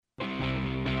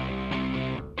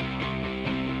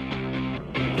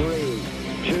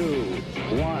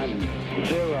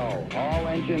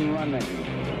engine running.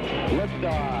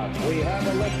 Liftoff. We have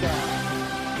a liftoff.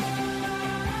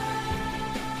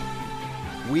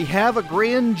 We have a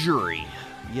grand jury.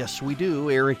 Yes, we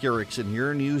do. Erick Erickson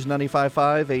here, News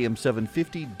 95.5, AM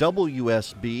 750,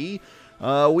 WSB.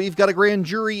 We've got a grand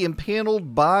jury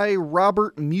impaneled by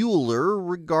Robert Mueller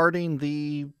regarding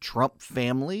the Trump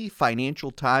family,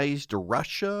 financial ties to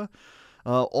Russia,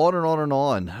 on and on and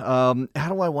on. How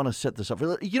do I want to set this up?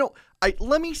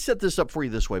 Let me set this up for you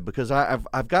this way, because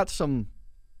I've got some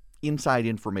inside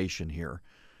information here,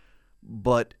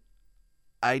 but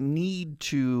I need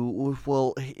to,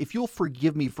 if you'll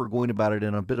forgive me for going about it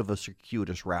in a bit of a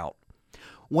circuitous route.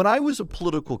 When I was a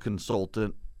political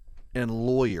consultant and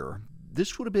lawyer,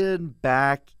 this would have been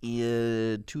back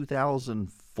in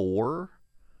 2004,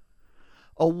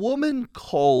 a woman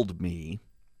called me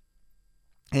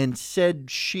and said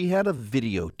she had a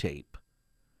videotape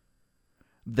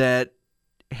that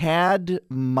had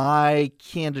my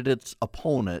candidate's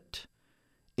opponent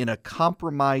in a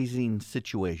compromising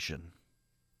situation,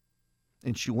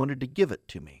 and she wanted to give it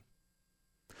to me.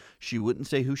 She wouldn't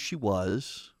say who she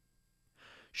was.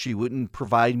 She wouldn't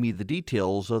provide me the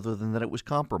details other than that it was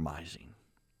compromising.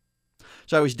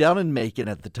 So I was down in Macon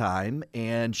at the time,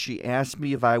 and she asked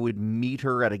me if I would meet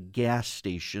her at a gas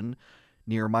station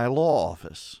near my law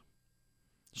office.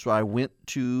 So I went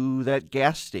to that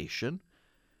gas station,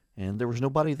 and there was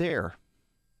nobody there.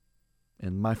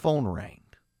 And my phone rang.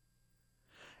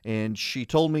 And she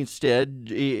told me instead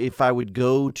if I would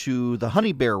go to the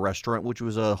Honey Bear restaurant, which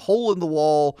was a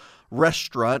hole-in-the-wall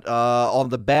restaurant on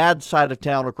the bad side of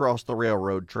town across the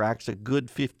railroad tracks, a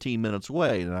good 15 minutes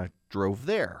away. And I drove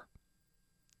there.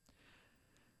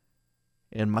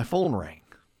 And my phone rang.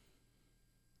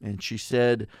 And she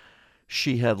said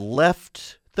she had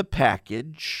left the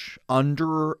package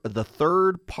under the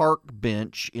third park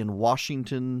bench in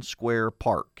Washington Square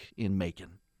Park in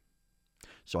Macon.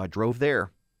 So I drove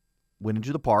there. Went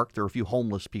into the park. There were a few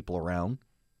homeless people around.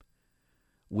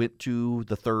 Went to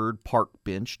the third park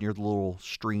bench near the little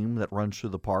stream that runs through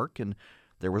the park, and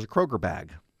there was a Kroger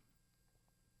bag.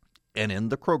 And in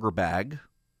the Kroger bag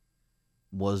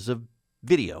was a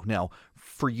video. Now,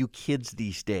 for you kids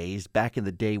these days, back in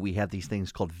the day, we had these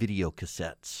things called video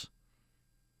cassettes.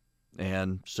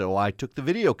 And so I took the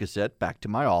video cassette back to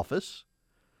my office,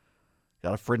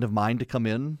 got a friend of mine to come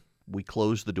in. We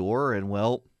closed the door, and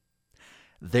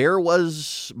there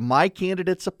was my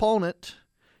candidate's opponent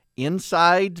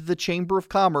inside the Chamber of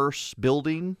Commerce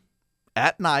building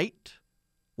at night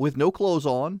with no clothes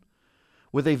on,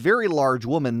 with a very large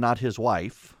woman, not his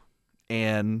wife.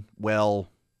 And,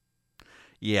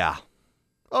 yeah.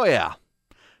 Oh, yeah.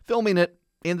 Filming it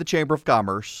in the Chamber of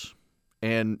Commerce.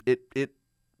 And it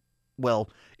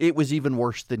was even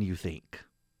worse than you think.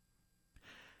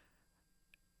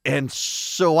 And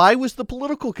so I was the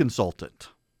political consultant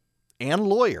and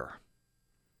lawyer.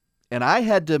 And I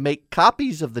had to make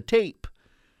copies of the tape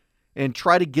and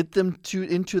try to get them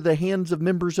into the hands of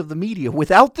members of the media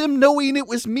without them knowing it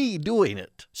was me doing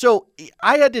it. So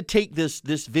I had to take this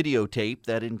videotape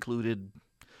that included,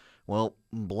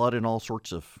 blood and all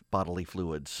sorts of bodily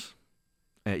fluids.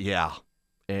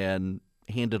 And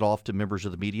hand it off to members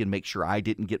of the media and make sure I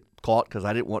didn't get caught because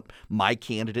I didn't want my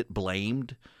candidate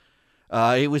blamed.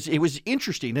 It was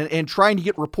interesting, and trying to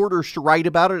get reporters to write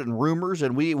about it and rumors,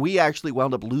 and we actually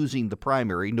wound up losing the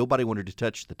primary. Nobody wanted to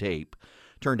touch the tape.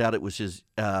 Turned out it was his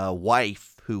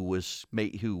wife who was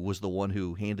the one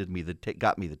who handed me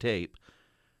got me the tape.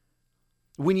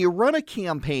 When you run a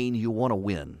campaign, you want to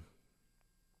win.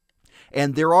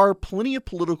 And there are plenty of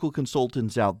political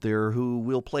consultants out there who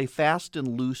will play fast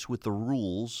and loose with the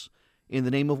rules in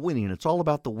the name of winning. It's all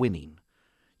about the winning.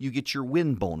 You get your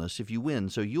win bonus if you win,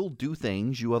 so you'll do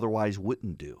things you otherwise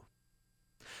wouldn't do.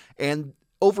 And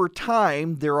over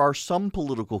time, there are some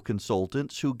political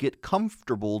consultants who get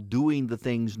comfortable doing the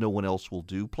things no one else will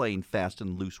do, playing fast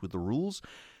and loose with the rules,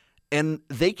 and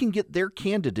they can get their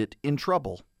candidate in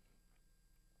trouble.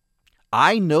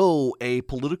 I know a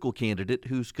political candidate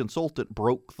whose consultant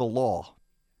broke the law,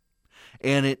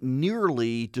 and it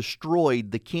nearly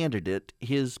destroyed the candidate.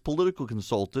 His political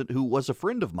consultant, who was a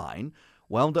friend of mine,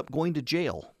 wound up going to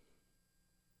jail.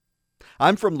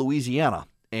 I'm from Louisiana,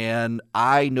 And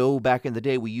I know back in the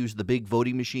day we used the big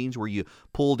voting machines where you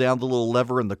pull down the little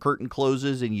lever and the curtain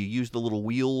closes and you use the little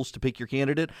wheels to pick your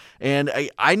candidate. And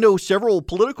I know several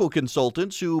political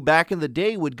consultants who back in the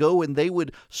day would go and they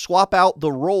would swap out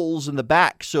the rolls in the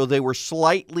back so they were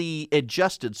slightly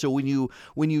adjusted. So when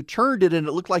you turned it and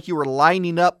it looked like you were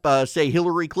lining up, say,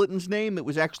 Hillary Clinton's name, it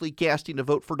was actually casting a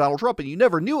vote for Donald Trump. And you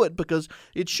never knew it because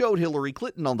it showed Hillary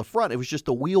Clinton on the front. It was just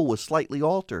the wheel was slightly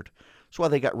altered. That's why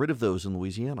they got rid of those in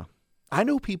Louisiana. I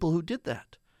know people who did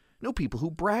that. I know people who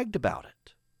bragged about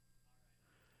it.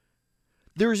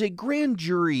 There's a grand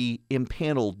jury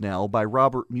impaneled now by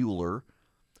Robert Mueller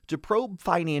to probe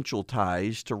financial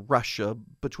ties to Russia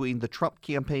between the Trump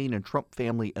campaign and Trump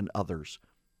family and others.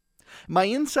 My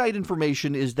inside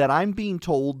information is that I'm being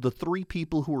told the three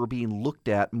people who are being looked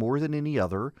at more than any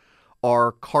other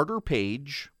are Carter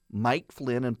Page, Mike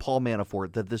Flynn, and Paul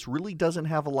Manafort, that this really doesn't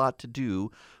have a lot to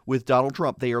do with Donald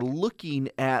Trump. They are looking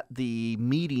at the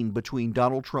meeting between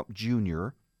Donald Trump Jr.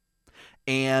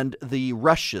 and the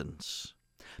Russians,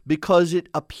 because it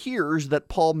appears that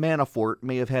Paul Manafort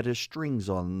may have had his strings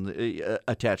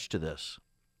attached to this.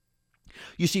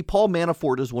 You see, Paul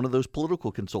Manafort is one of those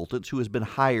political consultants who has been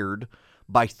hired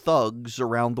by thugs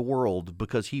around the world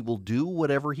because he will do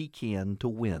whatever he can to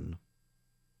win.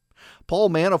 Paul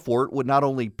Manafort would not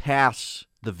only pass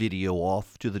the video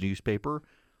off to the newspaper,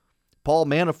 Paul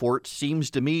Manafort seems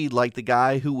to me like the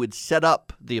guy who would set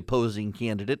up the opposing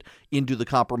candidate into the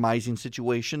compromising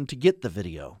situation to get the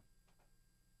video.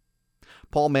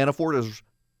 Paul Manafort is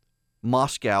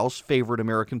Moscow's favorite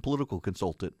American political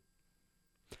consultant.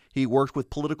 He worked with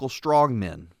political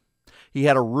strongmen. He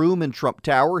had a room in Trump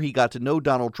Tower. He got to know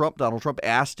Donald Trump. Donald Trump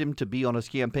asked him to be on his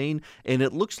campaign, and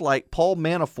it looks like Paul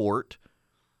Manafort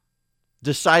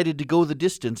decided to go the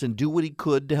distance and do what he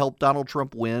could to help Donald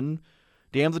Trump win.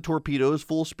 Damn the torpedoes,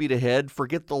 full speed ahead,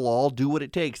 forget the law, do what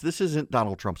it takes. This isn't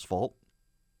Donald Trump's fault.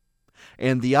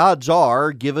 And the odds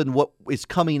are, given what is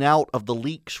coming out of the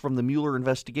leaks from the Mueller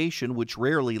investigation, which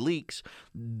rarely leaks,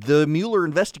 the Mueller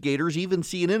investigators, even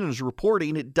CNN is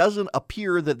reporting, it doesn't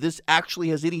appear that this actually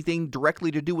has anything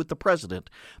directly to do with the president,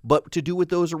 but to do with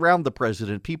those around the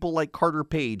president, people like Carter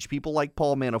Page, people like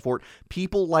Paul Manafort,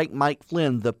 people like Mike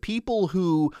Flynn, the people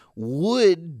who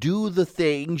would do the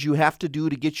things you have to do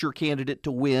to get your candidate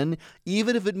to win,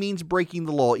 even if it means breaking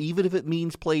the law, even if it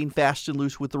means playing fast and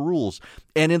loose with the rules.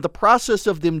 And in the process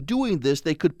of them doing this,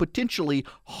 they could potentially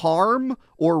harm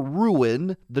or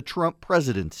ruin the Trump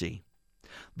presidency.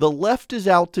 The left is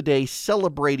out today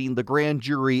celebrating the grand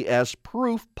jury as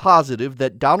proof positive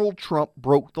that Donald Trump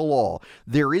broke the law.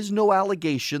 There is no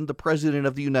allegation the President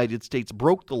of the United States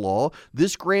broke the law.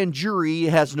 This grand jury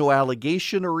has no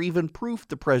allegation or even proof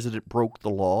the President broke the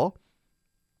law.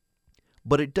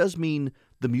 But it does mean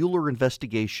the Mueller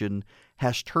investigation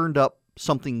has turned up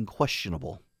something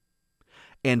questionable.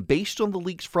 And based on the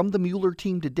leaks from the Mueller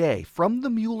team today,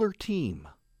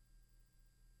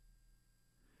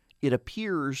 it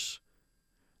appears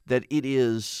that it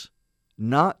is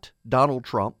not Donald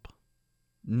Trump,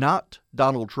 not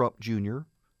Donald Trump Jr.,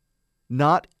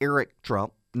 not Erick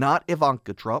Trump, not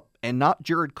Ivanka Trump, and not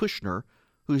Jared Kushner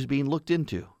who's being looked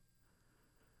into,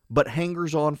 but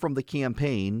hangers-on from the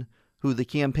campaign who the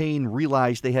campaign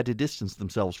realized they had to distance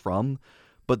themselves from,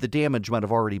 but the damage might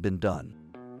have already been done.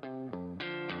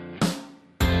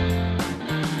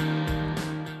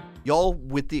 Y'all,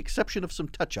 with the exception of some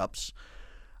touch-ups,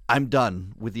 I'm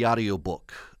done with the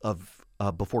audiobook of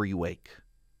Before You Wake.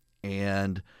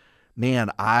 And man,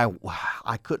 I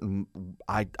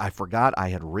forgot I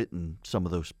had written some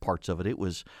of those parts of it. It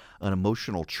was an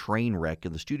emotional train wreck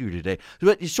in the studio today.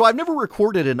 So I've never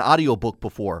recorded an audiobook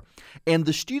before. And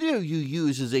the studio you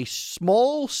use is a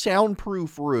small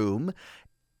soundproof room,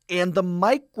 and the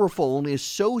microphone is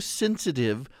so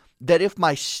sensitive that if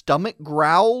my stomach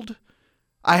growled,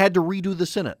 I had to redo the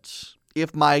sentence.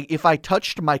 If I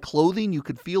touched my clothing, you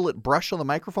could feel it brush on the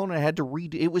microphone, and I had to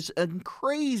redo. It was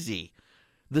crazy,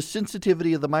 the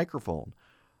sensitivity of the microphone.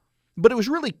 But it was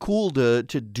really cool to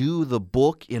do the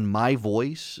book in my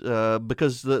voice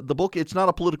because the book, it's not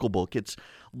a political book. It's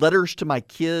letters to my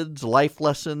kids, life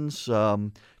lessons,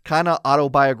 kind of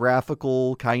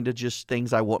autobiographical, kind of just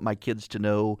things I want my kids to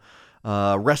know.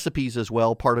 Recipes as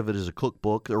well. Part of it is a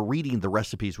cookbook. Reading the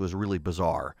recipes was really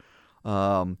bizarre.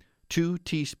 2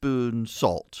 teaspoons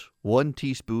salt, 1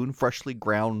 teaspoon freshly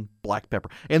ground black pepper.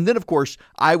 And then, of course,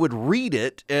 I would read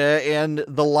it, and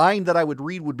the line that I would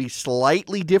read would be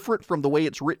slightly different from the way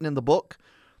it's written in the book.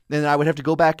 And I would have to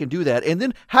go back and do that. And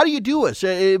then, how do you do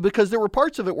it? Because there were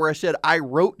parts of it where I said, I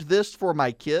wrote this for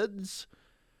my kids.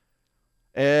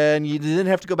 And you then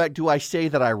have to go back, do I say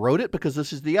that I wrote it because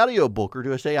this is the audiobook, or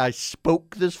do I say I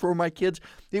spoke this for my kids?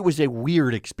 It was a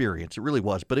weird experience. It really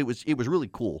was, but it was really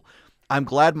cool. I'm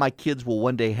glad my kids will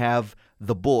one day have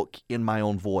the book in my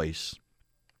own voice.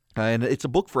 And it's a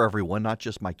book for everyone, not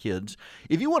just my kids.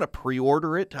 If you want to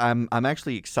pre-order it, I'm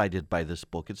actually excited by this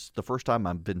book. It's the first time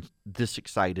I've been this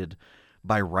excited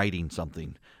by writing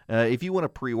something. If you want to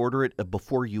pre-order it,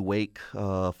 Before You Wake,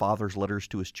 Father's Letters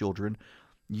to His Children,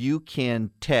 you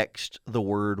can text the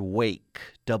word WAKE,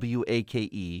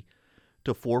 W-A-K-E,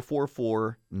 to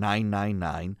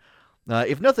 444-999.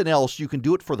 If nothing else, you can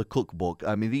do it for the cookbook.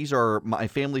 I mean, these are my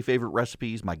family favorite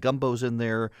recipes. My gumbo's in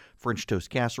there, French toast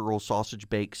casserole, sausage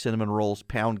bake, cinnamon rolls,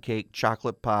 pound cake,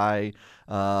 chocolate pie,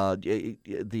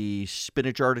 the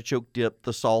spinach artichoke dip,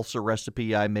 the salsa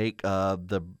recipe I make,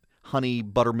 the honey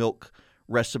buttermilk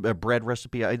recipe, bread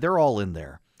recipe. They're all in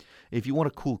there. If you want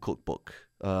a cool cookbook,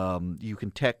 you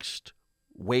can text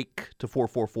WAKE to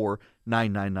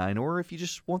 444-999, or if you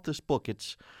just want this book,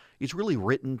 it's really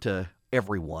written to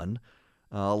everyone.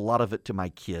 A lot of it to my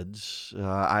kids.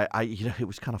 It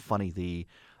was kind of funny.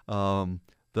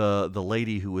 The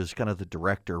lady who was kind of the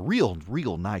director,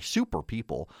 real nice, super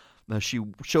people. She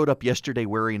showed up yesterday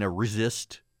wearing a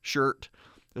Resist shirt.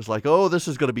 It was like, oh, this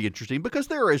is going to be interesting because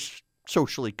there is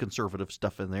socially conservative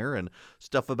stuff in there and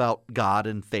stuff about God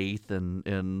and faith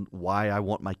and why I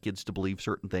want my kids to believe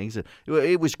certain things. It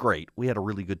was great. We had a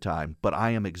really good time, but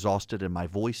I am exhausted and my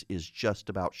voice is just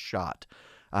about shot.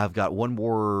 I've got one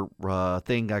more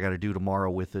thing I got to do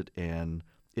tomorrow with it, and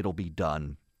it'll be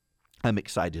done. I'm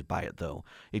excited by it, though.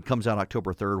 It comes out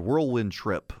October 3rd, Whirlwind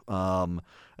Trip.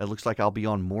 It looks like I'll be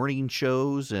on morning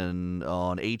shows and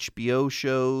on HBO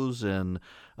shows, and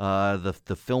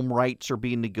the film rights are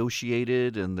being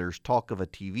negotiated, and there's talk of a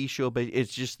TV show. But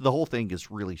it's just, the whole thing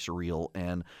is really surreal,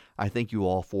 and I thank you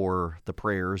all for the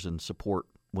prayers and support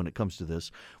when it comes to this.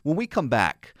 When we come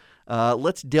back,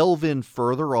 let's delve in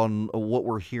further on what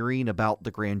we're hearing about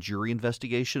the grand jury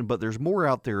investigation, but there's more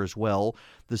out there as well.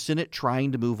 The Senate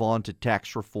trying to move on to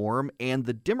tax reform, and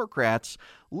the Democrats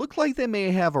look like they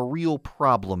may have a real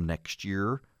problem next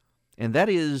year, and that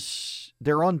is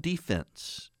they're on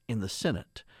defense in the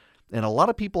Senate. And a lot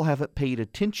of people haven't paid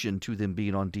attention to them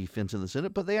being on defense in the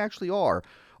Senate, but they actually are.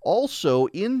 Also,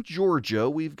 in Georgia,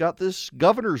 we've got this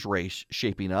governor's race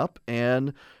shaping up,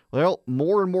 and well,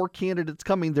 more and more candidates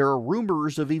coming. There are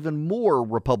rumors of even more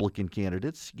Republican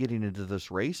candidates getting into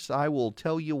this race. I will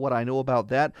tell you what I know about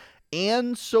that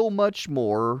and so much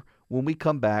more when we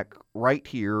come back right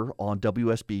here on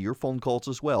WSB. Your phone calls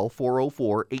as well,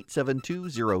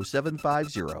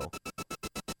 404-872-0750.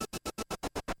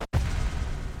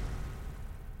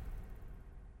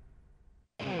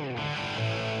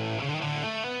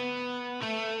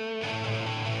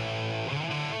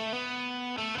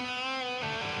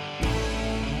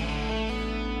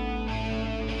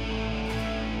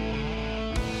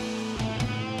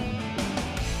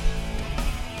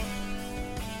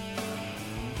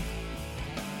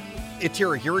 It's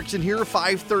Erick Erickson here,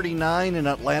 539 in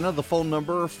Atlanta. The phone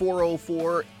number,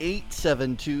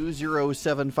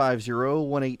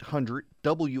 404-872-0750,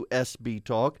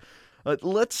 1-800-WSB-TALK.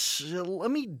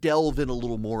 Let me delve in a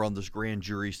little more on this grand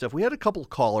jury stuff. We had a couple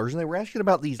callers, and they were asking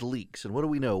about these leaks, and what do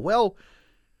we know? Well,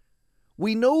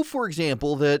 we know, for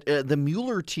example, that the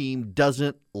Mueller team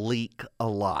doesn't leak a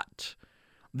lot.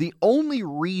 The only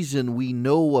reason we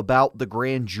know about the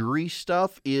grand jury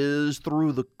stuff is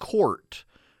through the court,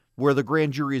 where the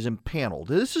grand jury is impaneled.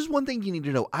 This is one thing you need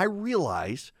to know. I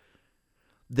realize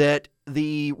that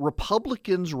the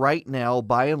Republicans right now,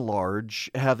 by and large,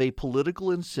 have a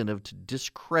political incentive to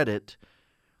discredit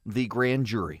the grand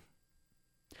jury.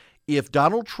 If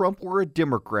Donald Trump were a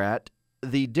Democrat,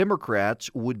 the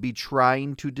Democrats would be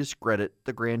trying to discredit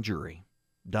the grand jury.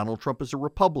 Donald Trump is a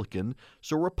Republican,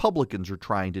 so Republicans are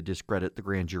trying to discredit the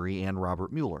grand jury and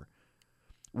Robert Mueller.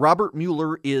 Robert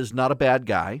Mueller is not a bad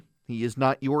guy. He is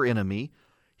not your enemy.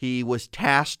 He was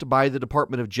tasked by the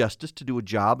Department of Justice to do a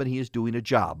job, and he is doing a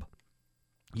job.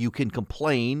 You can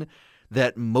complain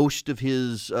that most of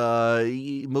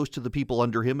the people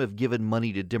under him have given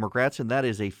money to Democrats, and that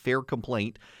is a fair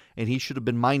complaint, and he should have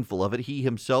been mindful of it. He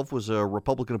himself was a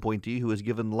Republican appointee who has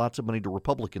given lots of money to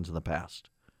Republicans in the past,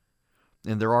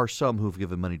 and there are some who have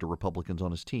given money to Republicans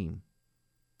on his team.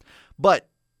 But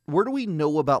where do we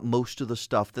know about most of the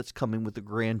stuff that's coming with the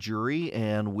grand jury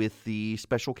and with the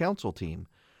special counsel team?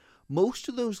 Most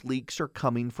of those leaks are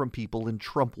coming from people in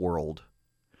Trump world.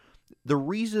 The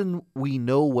reason we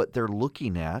know what they're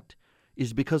looking at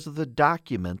is because of the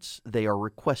documents they are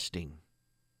requesting.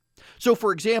 So,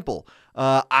 for example,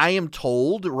 I am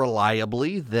told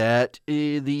reliably that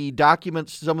some of the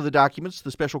documents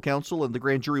the special counsel and the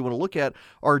grand jury want to look at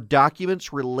are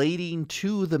documents relating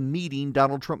to the meeting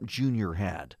Donald Trump Jr.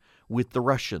 had with the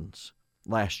Russians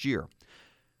last year.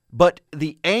 But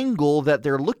the angle that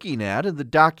they're looking at, and the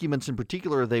documents in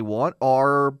particular they want,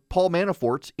 are Paul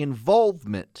Manafort's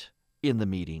involvement in the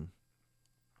meeting.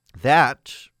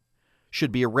 That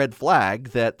should be a red flag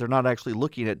that they're not actually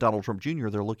looking at Donald Trump Jr.,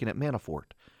 they're looking at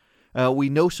Manafort. We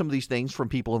know some of these things from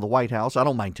people in the White House. I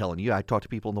don't mind telling you. I talk to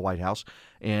people in the White House,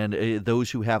 and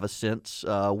those who have a sense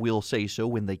will say so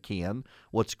when they can,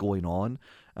 what's going on.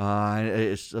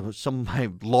 Some of my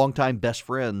longtime best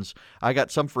friends, I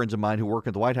got some friends of mine who work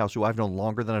at the White House who I've known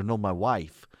longer than I've known my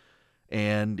wife.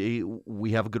 And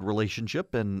we have a good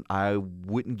relationship, and I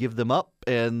wouldn't give them up,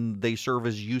 and they serve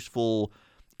as useful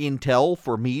intel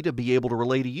for me to be able to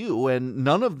relay to you. And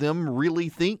none of them really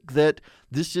think that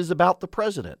this is about the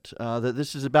president, that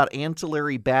this is about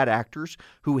ancillary bad actors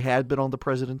who had been on the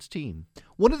president's team.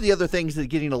 One of the other things that's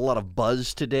getting a lot of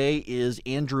buzz today is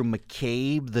Andrew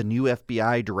McCabe, the new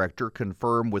FBI director,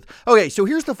 confirmed with... Okay, so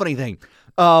here's the funny thing.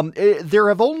 There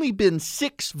have only been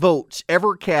 6 votes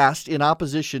ever cast in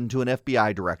opposition to an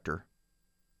FBI director.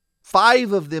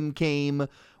 5 of them came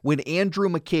when Andrew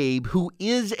McCabe, who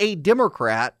is a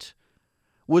Democrat,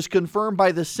 was confirmed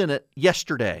by the Senate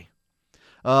yesterday.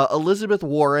 Elizabeth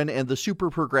Warren and the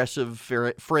super progressive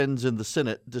friends in the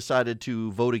Senate decided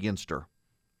to vote against her.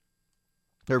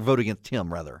 Or vote against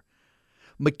him, rather.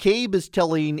 McCabe is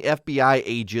telling FBI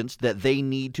agents that they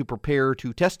need to prepare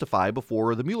to testify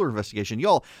before the Mueller investigation.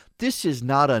 Y'all, this is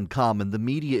not uncommon. The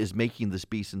media is making this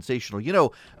be sensational. You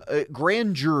know,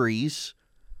 grand juries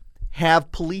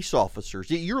have police officers.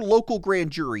 Your local grand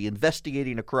jury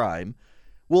investigating a crime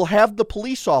will have the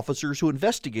police officers who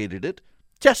investigated it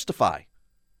testify.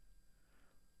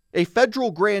 A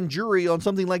federal grand jury on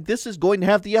something like this is going to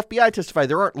have the FBI testify.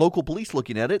 There aren't local police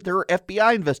looking at it. There are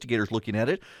FBI investigators looking at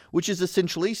it, which is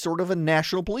essentially sort of a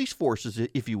national police force,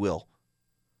 if you will.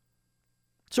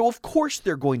 So, of course,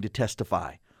 they're going to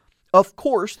testify. Of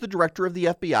course, the director of the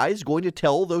FBI is going to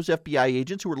tell those FBI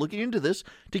agents who are looking into this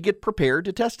to get prepared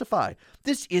to testify.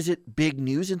 This isn't big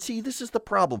news. And see, this is the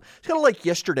problem. It's kind of like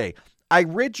yesterday. I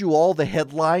read you all the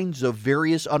headlines of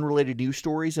various unrelated news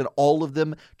stories, and all of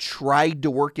them tried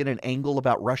to work in an angle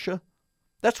about Russia.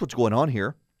 That's what's going on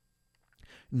here.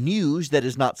 News that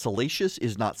is not salacious,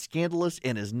 is not scandalous,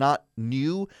 and is not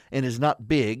new, and is not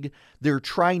big. They're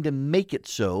trying to make it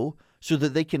so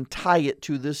that they can tie it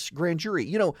to this grand jury.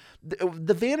 You know,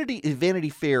 the Vanity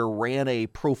Fair ran a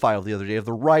profile the other day of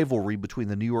the rivalry between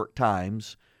the New York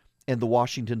Times and the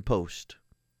Washington Post.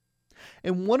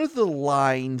 And one of the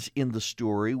lines in the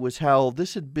story was how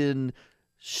this had been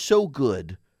so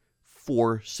good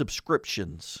for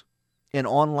subscriptions and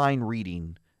online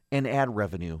reading and ad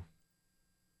revenue.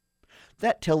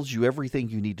 That tells you everything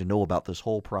you need to know about this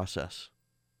whole process.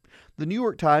 The New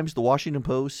York Times, the Washington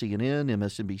Post, CNN,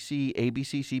 MSNBC,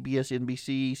 ABC, CBS,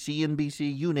 NBC,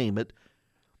 CNBC, you name it,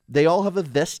 they all have a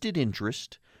vested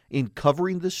interest in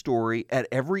covering the story at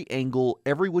every angle,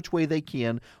 every which way they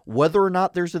can, whether or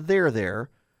not there's a there,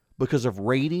 because of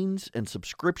ratings and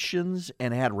subscriptions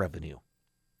and ad revenue.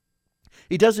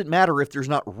 It doesn't matter if there's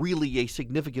not really a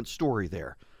significant story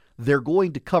there. They're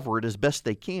going to cover it as best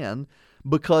they can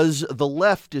because the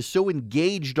left is so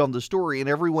engaged on the story and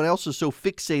everyone else is so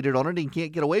fixated on it and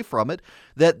can't get away from it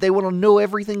that they want to know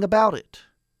everything about it.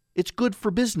 It's good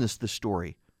for business, this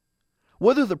story.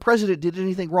 Whether the president did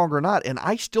anything wrong or not, and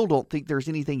I still don't think there's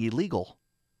anything illegal,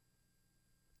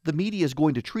 the media is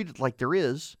going to treat it like there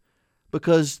is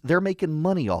because they're making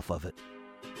money off of it.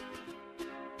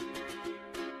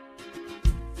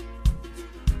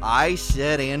 I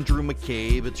said Andrew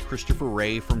McCabe. It's Christopher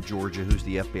Wray from Georgia, who's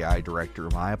the FBI director.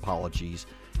 My apologies.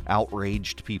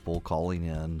 Outraged people calling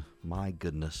in. My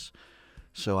goodness.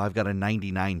 So I've got a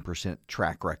 99%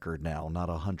 track record now, not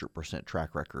a 100%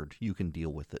 track record. You can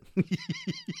deal with it.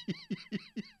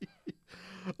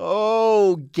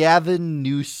 Oh, Gavin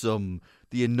Newsom,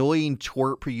 the annoying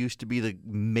twerp who used to be the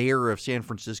mayor of San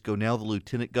Francisco, now the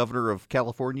lieutenant governor of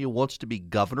California, wants to be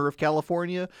governor of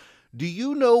California. Do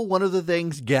you know one of the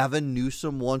things Gavin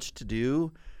Newsom wants to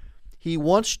do? He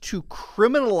wants to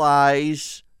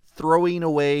criminalize throwing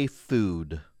away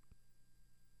food.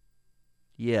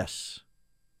 Yes.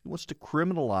 He wants to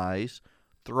criminalize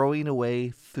throwing away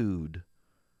food.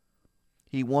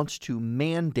 He wants to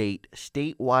mandate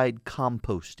statewide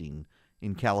composting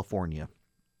in California.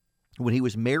 When he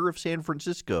was mayor of San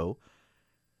Francisco,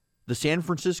 the San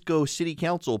Francisco City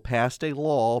Council passed a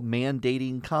law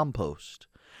mandating compost.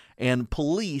 And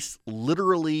police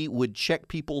literally would check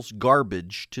people's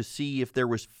garbage to see if there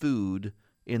was food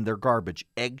in their garbage.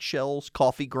 Eggshells,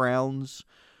 coffee grounds,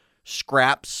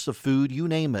 scraps of food, you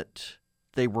name it.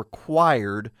 They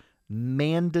required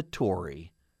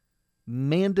mandatory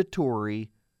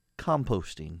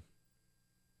composting.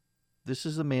 This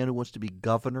is a man who wants to be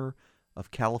governor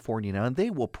of California now, and they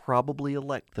will probably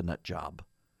elect the nut job.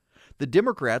 The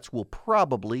Democrats will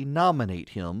probably nominate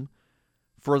him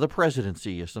for the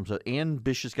presidency of some sort.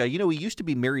 Ambitious guy. You know, he used to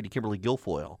be married to Kimberly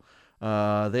Guilfoyle.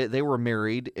 They were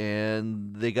married,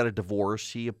 and they got a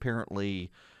divorce. He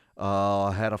apparently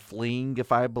had a fling,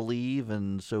 if I believe,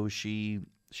 and so she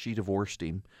divorced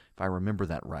him, if I remember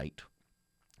that right.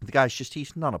 The guy's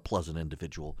he's not a pleasant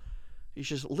individual. He's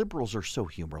just, liberals are so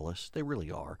humorless. They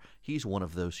really are. He's one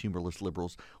of those humorless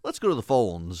liberals. Let's go to the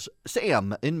phones.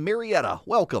 Sam in Marietta,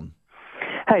 welcome.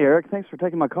 Hey, Eric. Thanks for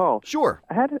taking my call. Sure.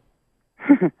 I had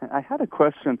a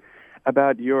question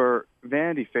about your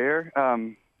Vanity Fair,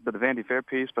 the Vanity Fair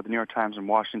piece by the New York Times and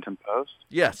Washington Post.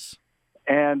 Yes.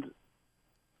 And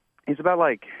it's about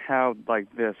how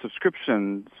the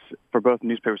subscriptions for both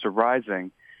newspapers are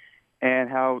rising, and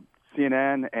how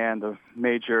CNN and the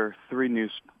major 3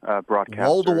 news broadcasters.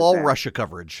 Wall-to-wall Russia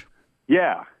coverage.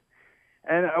 Yeah.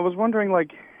 And I was wondering,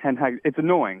 and how, it's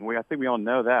annoying. I think we all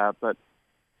know that, but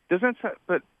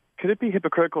could it be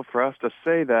hypocritical for us to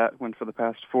say that when for the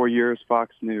past 4 years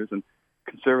Fox News and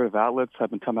conservative outlets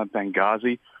have been talking about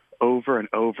Benghazi over and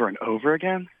over and over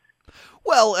again?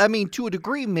 Well, I mean, to a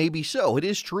degree, maybe so. It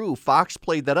is true. Fox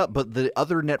played that up, but the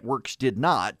other networks did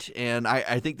not. And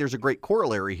I think there's a great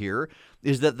corollary here,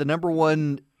 is that the number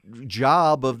one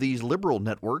job of these liberal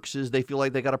networks is they feel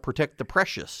like they got to protect the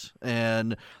precious.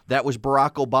 And that was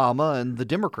Barack Obama and the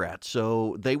Democrats.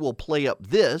 So they will play up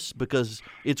this because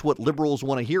it's what liberals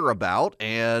want to hear about,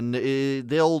 and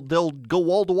they'll go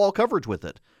wall-to-wall coverage with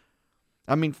it.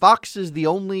 I mean, Fox is the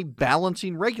only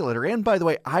balancing regulator. And by the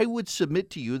way, I would submit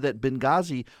to you that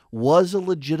Benghazi was a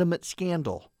legitimate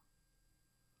scandal.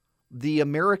 The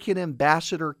American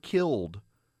ambassador killed.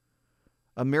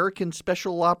 American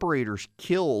special operators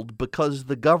killed because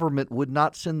the government would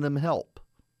not send them help.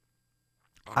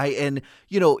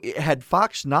 Had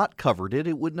Fox not covered it,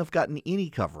 it wouldn't have gotten any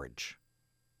coverage.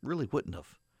 Really wouldn't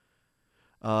have.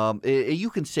 You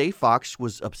can say Fox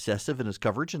was obsessive in his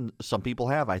coverage, and some people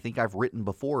have. I think I've written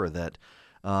before that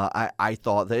I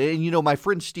thought that, and my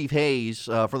friend Steve Hayes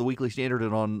from the Weekly Standard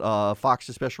and on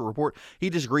Fox's special report,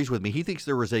 he disagrees with me. He thinks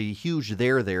there was a huge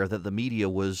there that the media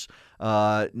was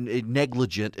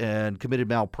negligent and committed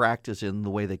malpractice in the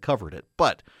way they covered it.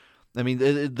 But I mean,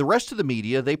 the rest of the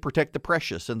media, they protect the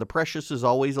precious, and the precious is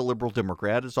always a liberal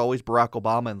Democrat. It's always Barack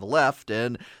Obama and the left,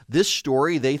 and this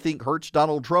story they think hurts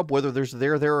Donald Trump, whether there's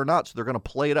there or not, so they're going to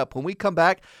play it up. When we come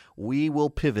back, we will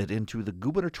pivot into the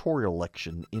gubernatorial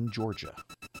election in Georgia.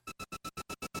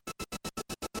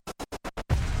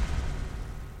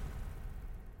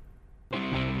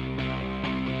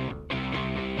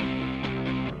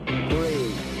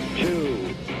 Three,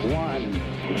 two, 1,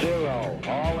 0.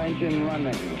 All engine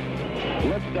running.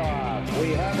 Liftoff.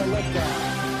 We have a liftoff.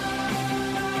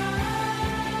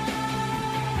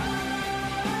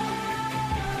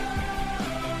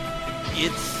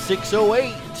 It's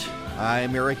 6:08.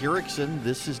 I'm Erick Erickson.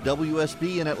 This is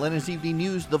WSB and Atlanta's Evening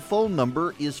News. The phone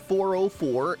number is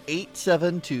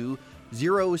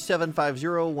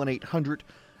 404-872-0750,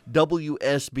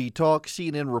 1-800-WSB Talk.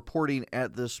 CNN reporting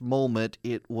at this moment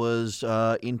it was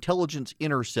intelligence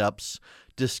intercepts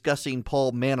discussing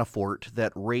Paul Manafort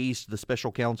that raised the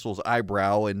special counsel's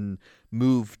eyebrow and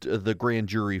moved the grand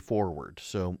jury forward.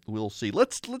 So we'll see.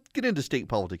 Let's get into state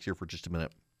politics here for just a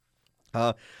minute.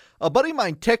 A buddy of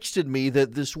mine texted me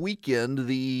that this weekend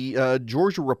the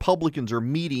Georgia Republicans are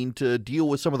meeting to deal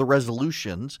with some of the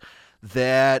resolutions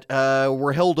that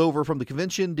were held over from the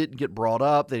convention, didn't get brought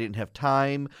up. They didn't have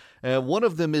time. One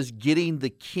of them is getting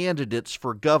the candidates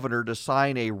for governor to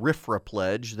sign a RFRA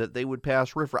pledge that they would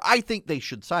pass RFRA. I think they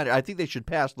should sign it. I think they should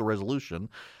pass the resolution.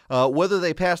 Whether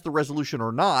they pass the resolution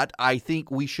or not, I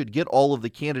think we should get all of the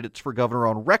candidates for governor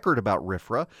on record about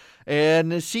RFRA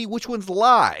and see which ones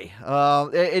lie.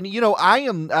 The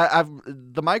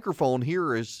microphone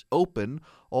here is open.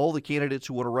 All the candidates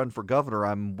who want to run for governor,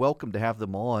 I'm welcome to have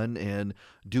them on and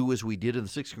do as we did in the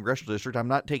 6th Congressional District. I'm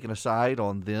not taking a side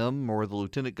on them or the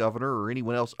lieutenant governor or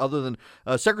anyone else other than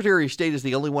Secretary of State is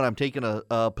the only one I'm taking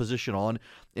a position on,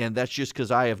 and that's just because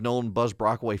I have known Buzz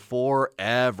Brockway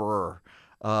forever.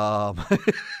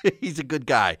 He's a good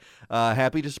guy.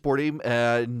 Happy to support him.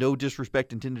 No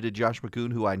disrespect intended to Josh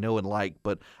McCoon, who I know and like,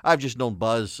 but I've just known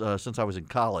Buzz since I was in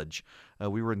college.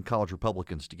 We were in college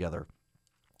Republicans together.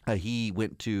 He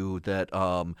went to that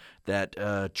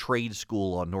trade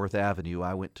school on North Avenue.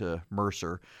 I went to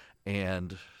Mercer.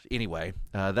 And anyway,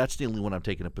 that's the only one I'm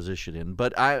taking a position in.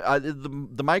 But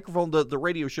the microphone, the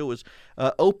radio show is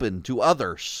open to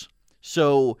others.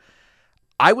 So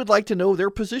I would like to know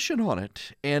their position on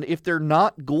it. And if they're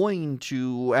not going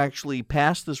to actually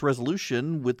pass this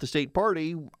resolution with the state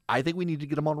party, I think we need to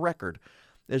get them on record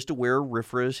as to where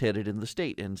RFRA is headed in the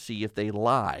state and see if they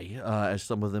lie, as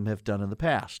some of them have done in the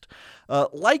past.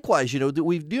 Likewise,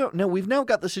 we've now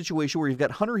got the situation where you've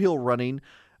got Hunter Hill running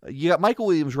You got Michael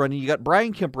Williams running, you got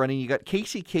Brian Kemp running, you got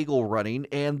Casey Cagle running,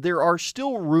 and there are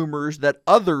still rumors that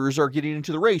others are getting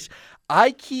into the race. I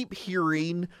keep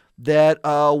hearing that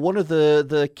one of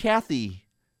the Cathy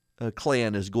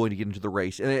clan is going to get into the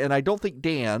race, and I don't think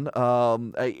Dan.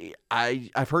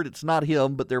 I've heard it's not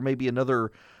him, but there may be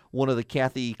another one of the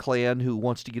Cathy clan who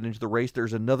wants to get into the race.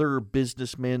 There's another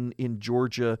businessman in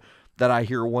Georgia that I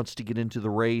hear wants to get into the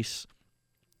race.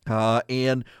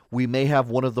 And we may have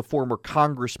one of the former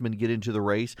congressmen get into the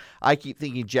race. I keep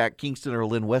thinking Jack Kingston or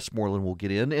Lynn Westmoreland will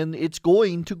get in, and it's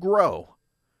going to grow.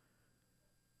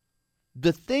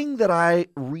 The thing that I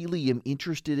really am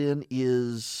interested in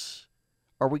is,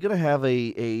 are we going to have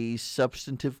a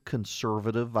substantive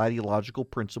conservative, ideological,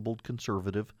 principled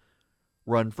conservative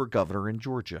run for governor in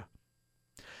Georgia?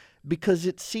 Because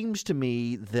it seems to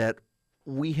me that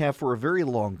we have for a very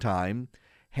long time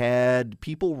had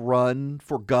people run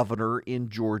for governor in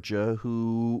Georgia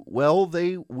who, well,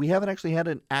 we haven't actually had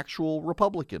an actual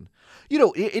Republican. You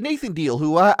know, Nathan Deal,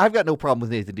 who I've got no problem with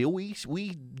Nathan Deal.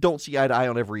 We don't see eye to eye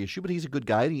on every issue, but he's a good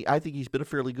guy. And I think he's been a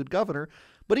fairly good governor.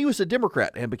 But he was a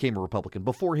Democrat and became a Republican.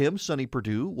 Before him, Sonny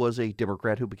Perdue was a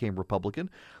Democrat who became Republican.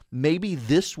 Maybe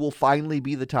this will finally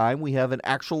be the time we have an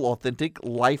actual, authentic,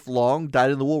 lifelong,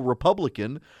 dyed-in-the-wool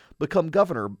Republican become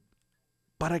governor.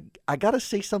 But I got to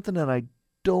say something, and I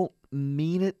don't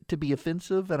mean it to be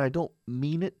offensive, and I don't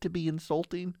mean it to be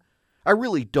insulting. I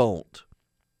really don't.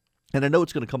 And I know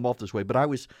it's going to come off this way, but I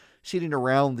was sitting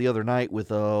around the other night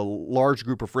with a large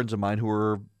group of friends of mine who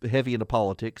are heavy into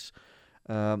politics,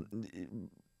 some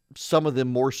of them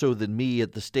more so than me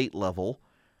at the state level,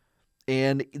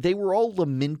 and they were all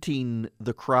lamenting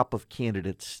the crop of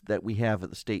candidates that we have at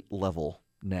the state level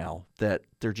now, that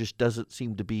there just doesn't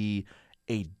seem to be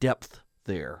a depth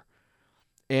there.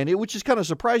 And which is kind of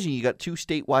surprising. You got two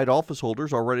statewide office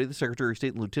holders already, the Secretary of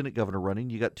State and Lieutenant Governor running.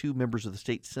 You got two members of the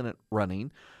state Senate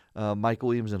running, Mike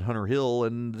Williams and Hunter Hill.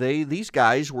 And these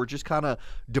guys were just kind of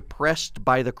depressed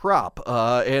by the crop.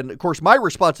 And, of course, my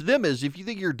response to them is, if you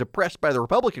think you're depressed by the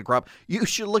Republican crop, you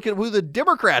should look at who the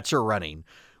Democrats are running,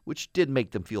 which did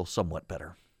make them feel somewhat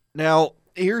better. Now,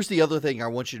 here's the other thing I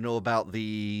want you to know about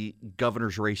the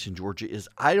governor's race in Georgia is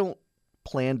I don't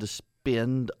plan to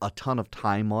spend a ton of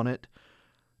time on it.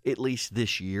 At least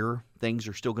this year. Things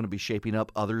are still going to be shaping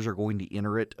up. Others are going to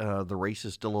enter it. The race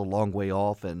is still a long way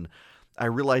off, and I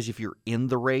realize if you're in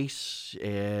the race,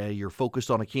 you're focused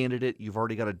on a candidate, you've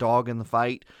already got a dog in the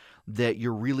fight, that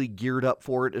you're really geared up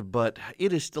for it, but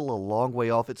it is still a long way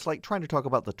off. It's like trying to talk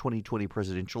about the 2020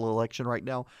 presidential election right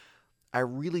now. I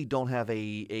really don't have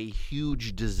a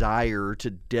huge desire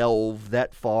to delve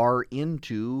that far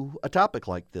into a topic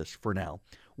like this for now.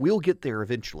 We'll get there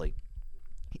eventually.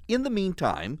 In the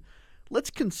meantime, let's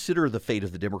consider the fate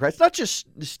of the Democrats, not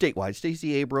just statewide.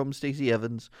 Stacey Abrams, Stacey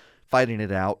Evans fighting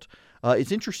it out.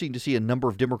 It's interesting to see a number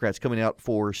of Democrats coming out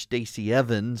for Stacey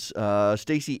Evans.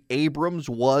 Stacey Abrams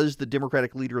was the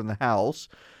Democratic leader in the House.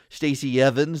 Stacey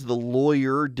Evans, the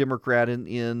lawyer Democrat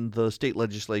in the state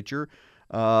legislature,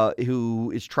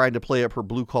 who is trying to play up her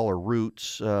blue-collar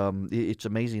roots. It's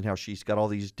amazing how she's got all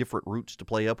these different roots to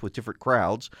play up with different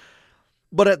crowds.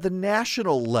 But at the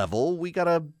national level, we got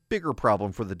a bigger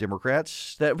problem for the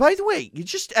Democrats. That, by the way,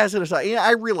 just as an aside,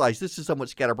 I realize this is somewhat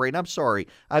scatterbrained. I'm sorry.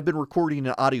 I've been recording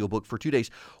an audiobook for 2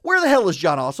 days. Where the hell is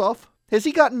Jon Ossoff? Has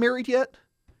he gotten married yet?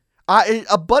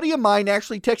 A buddy of mine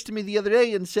actually texted me the other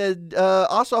day and said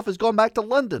Ossoff has gone back to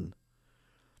London.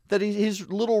 That his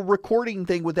little recording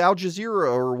thing with Al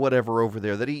Jazeera or whatever over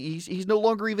there, that he's no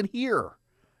longer even here.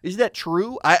 Is that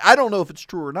true? I don't know if it's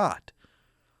true or not.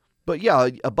 But yeah,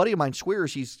 a buddy of mine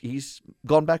swears he's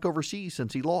gone back overseas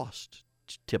since he lost.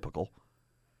 It's typical.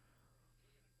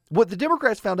 What the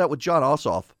Democrats found out with Jon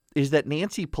Ossoff is that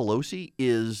Nancy Pelosi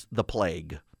is the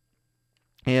plague.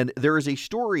 And there is a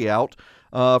story out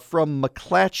from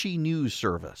McClatchy News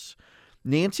Service.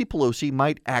 Nancy Pelosi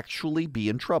might actually be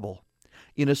in trouble.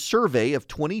 In a survey of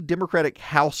 20 Democratic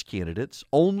House candidates,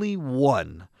 only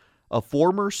one, a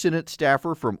former Senate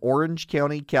staffer from Orange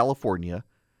County, California,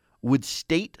 would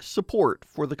state support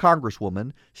for the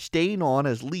Congresswoman staying on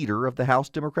as leader of the House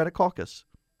Democratic Caucus.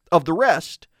 Of the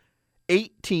rest,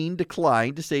 18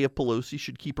 declined to say if Pelosi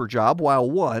should keep her job, while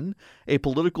one, a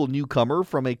political newcomer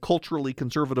from a culturally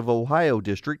conservative Ohio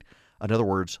district, in other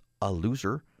words, a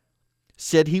loser,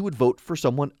 said he would vote for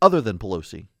someone other than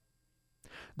Pelosi.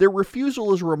 Their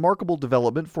refusal is a remarkable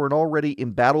development for an already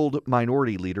embattled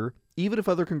minority leader, even if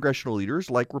other congressional leaders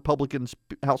like Republican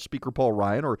House Speaker Paul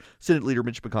Ryan or Senate Leader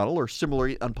Mitch McConnell are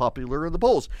similarly unpopular in the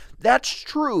polls. That's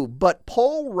true, but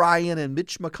Paul Ryan and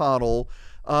Mitch McConnell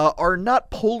are not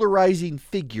polarizing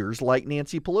figures like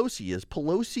Nancy Pelosi is.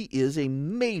 Pelosi is a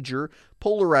major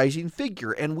polarizing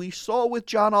figure, and we saw with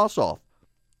John Ossoff,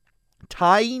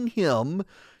 tying him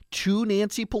to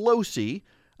Nancy Pelosi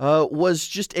was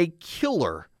just a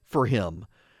killer for him.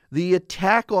 The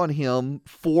attack on him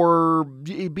for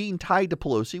being tied to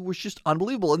Pelosi was just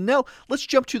unbelievable. And now let's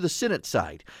jump to the Senate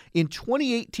side. In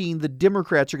 2018, the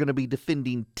Democrats are going to be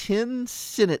defending 10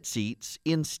 Senate seats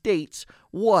in states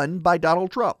won by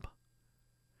Donald Trump.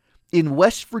 In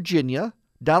West Virginia,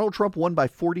 Donald Trump won by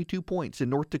 42 points.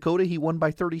 In North Dakota, he won by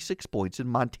 36 points. In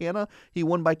Montana, he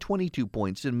won by 22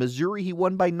 points. In Missouri, he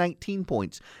won by 19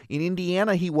 points. In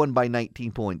Indiana, he won by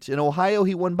 19 points. In Ohio,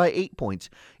 he won by 8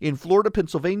 points. In Florida,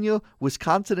 Pennsylvania,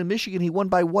 Wisconsin, and Michigan, he won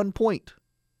by 1 point.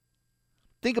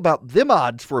 Think about them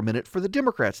odds for a minute for the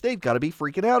Democrats. They've got to be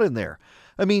freaking out in there.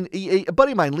 I mean, a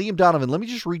buddy of mine, Liam Donovan, let me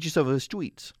just read you some of his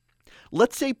tweets.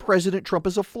 Let's say President Trump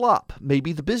is a flop.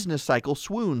 Maybe the business cycle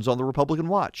swoons on the Republican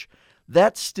watch.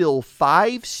 That's still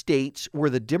 5 states where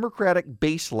the Democratic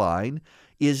baseline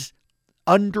is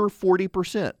under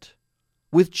 40%,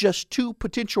 with just 2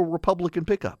 potential Republican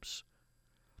pickups.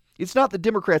 It's not that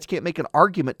Democrats can't make an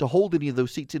argument to hold any of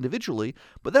those seats individually,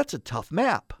 but that's a tough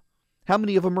map. How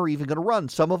many of them are even going to run?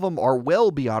 Some of them are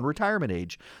well beyond retirement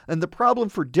age. And the problem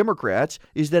for Democrats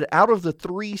is that out of the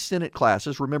 3 Senate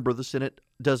classes, remember the Senate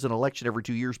does an election every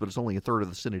 2 years, but it's only a third of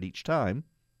the Senate each time.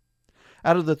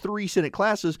 Out of the 3 Senate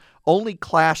classes, only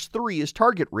Class 3 is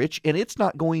target rich, and it's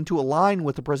not going to align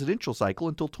with the presidential cycle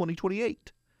until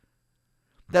 2028.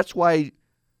 That's why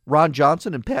Ron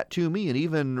Johnson and Pat Toomey and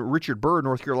even Richard Burr,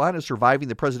 North Carolina, surviving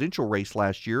the presidential race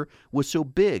last year was so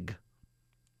big.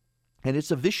 And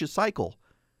it's a vicious cycle.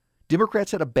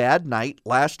 Democrats had a bad night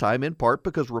last time in part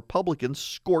because Republicans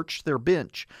scorched their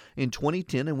bench in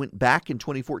 2010 and went back in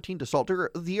 2014 to salt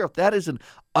the earth. That is an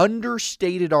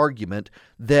understated argument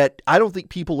that I don't think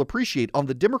people appreciate. On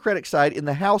the Democratic side, in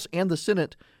the House and the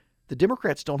Senate, the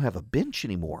Democrats don't have a bench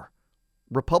anymore.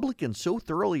 Republicans so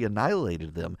thoroughly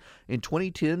annihilated them in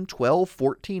 2010, 12,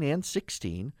 14, and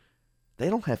 16. They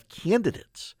don't have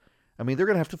candidates. I mean, they're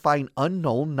going to have to find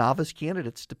unknown novice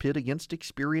candidates to pit against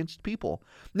experienced people.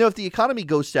 Now, if the economy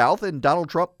goes south and Donald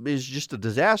Trump is just a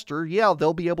disaster, yeah,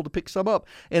 they'll be able to pick some up.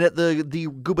 And at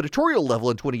the gubernatorial level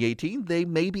in 2018, they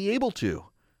may be able to.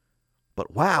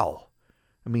 But wow,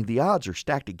 I mean, the odds are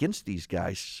stacked against these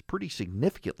guys pretty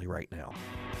significantly right now.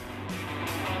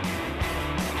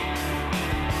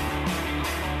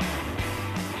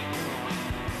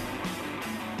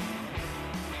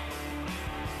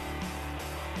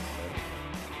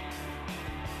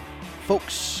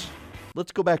 Folks,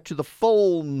 let's go back to the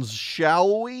phones,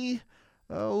 shall we?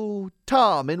 Oh,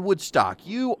 Tom in Woodstock,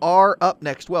 you are up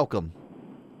next. Welcome.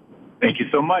 Thank you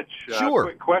so much. Sure.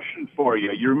 Quick question for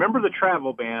you. You remember the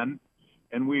travel ban,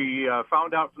 and we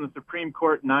found out from the Supreme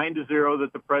Court 9-0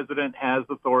 that the president has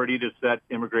authority to set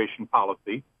immigration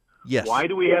policy. Yes. Why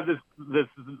do we have this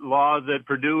law that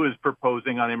Purdue is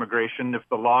proposing on immigration if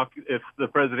the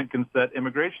president can set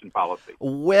immigration policy?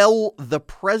 Well, the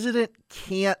president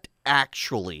can't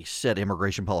actually set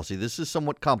immigration policy. This is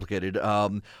somewhat complicated.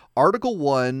 Article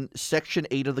 1, Section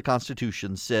 8 of the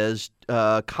Constitution says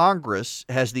Congress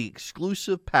has the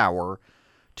exclusive power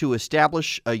to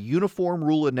establish a uniform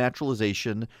rule of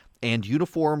naturalization and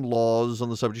uniform laws on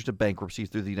the subject of bankruptcy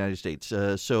through the United States.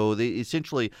 So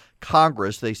essentially,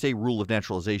 Congress, they say rule of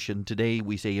naturalization. Today,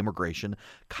 we say immigration.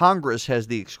 Congress has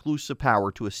the exclusive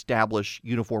power to establish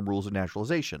uniform rules of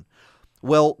naturalization.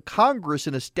 Well, Congress,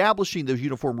 in establishing those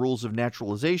uniform rules of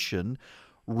naturalization,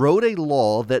 wrote a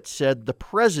law that said the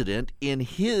president, in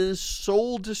his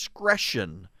sole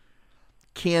discretion,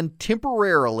 can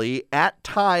temporarily, at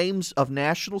times of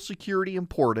national security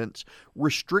importance,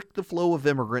 restrict the flow of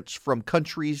immigrants from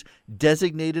countries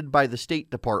designated by the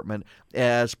State Department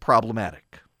as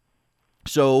problematic.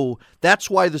 So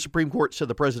that's why the Supreme Court said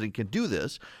the president can do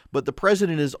this, but the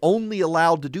president is only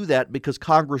allowed to do that because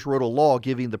Congress wrote a law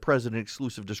giving the president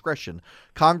exclusive discretion.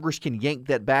 Congress can yank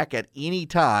that back at any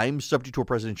time, subject to a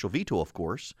presidential veto, of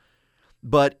course.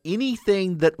 But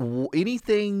anything that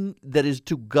is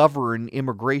to govern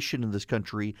immigration in this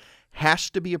country has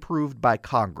to be approved by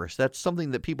Congress. That's something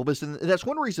that people miss. And that's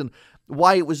one reason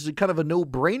why it was kind of a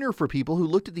no-brainer for people who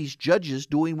looked at these judges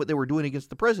doing what they were doing against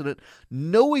the president,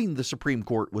 knowing the Supreme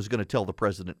Court was going to tell the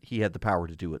president he had the power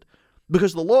to do it.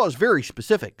 Because the law is very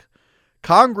specific.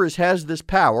 Congress has this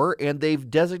power, and they've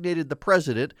designated the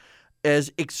president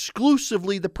as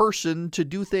exclusively the person to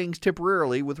do things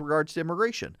temporarily with regards to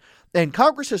immigration. And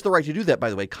Congress has the right to do that,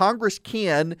 by the way. Congress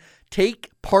can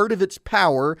take part of its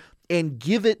power and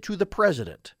give it to the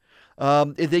president.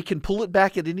 They can pull it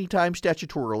back at any time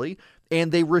statutorily,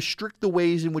 And they restrict the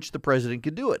ways in which the president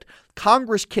can do it.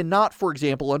 Congress cannot, for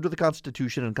example, under the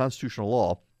Constitution and constitutional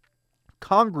law,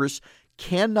 Congress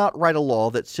cannot write a law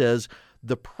that says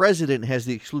the president has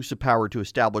the exclusive power to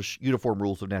establish uniform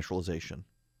rules of naturalization.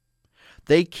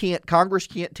 Congress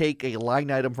can't take a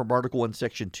line item from Article 1,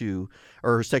 Section 2,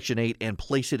 or Section 8 and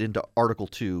place it into Article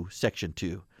 2, Section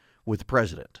 2 with the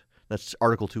president. That's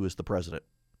Article 2 is the president.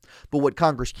 But what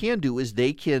Congress can do is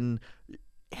they can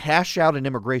hash out an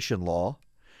immigration law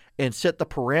and set the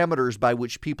parameters by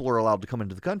which people are allowed to come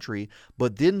into the country,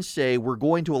 but then say we're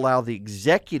going to allow the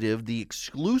executive the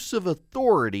exclusive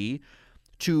authority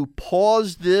to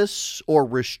pause this or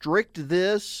restrict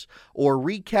this or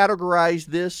recategorize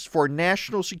this for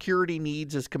national security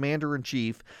needs as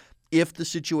commander-in-chief if the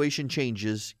situation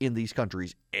changes in these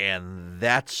countries. And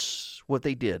that's what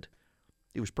they did.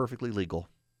 It was perfectly legal.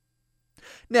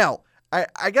 Now, I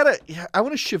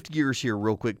want to shift gears here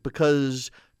real quick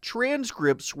because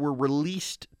transcripts were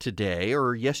released today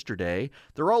or yesterday.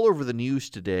 They're all over the news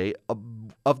today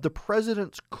of the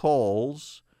president's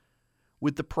calls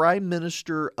with the Prime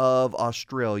Minister of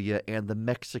Australia and the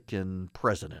Mexican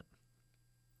president.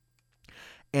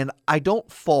 And I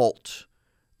don't fault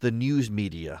the news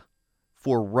media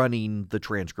for running the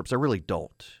transcripts. I really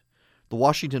don't. The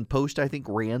Washington Post, I think,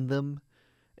 ran them.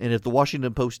 And if the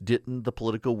Washington Post didn't, the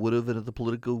Politico would have. And if the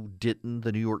Politico didn't,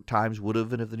 the New York Times would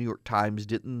have. And if the New York Times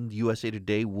didn't, USA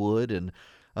Today would. And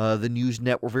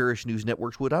the various news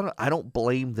networks would. I don't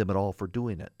blame them at all for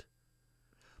doing it.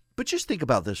 But just think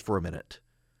about this for a minute.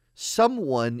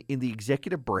 Someone in the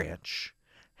executive branch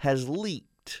has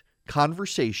leaked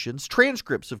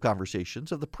transcripts of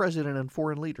conversations of the president and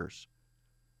foreign leaders.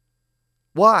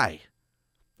 Why?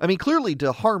 I mean, clearly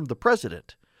to harm the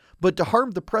president, but to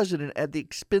harm the president at the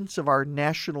expense of our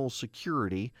national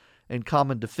security and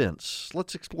common defense.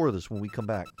 Let's explore this when we come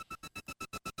back.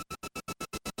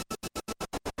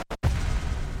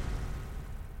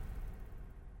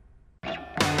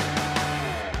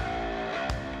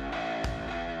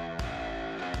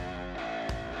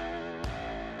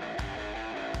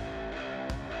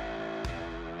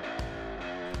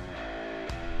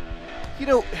 You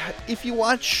know, if you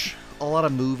watch a lot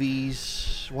of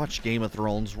movies, watch Game of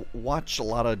Thrones, watch a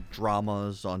lot of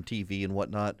dramas on TV and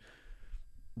whatnot,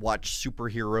 watch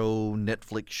superhero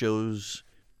Netflix shows,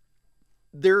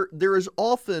 there is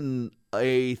often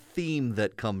a theme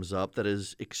that comes up that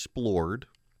is explored,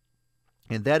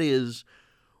 and that is,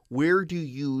 where do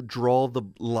you draw the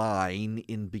line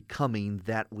in becoming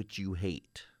that which you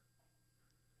hate?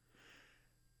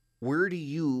 Where do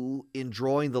you, in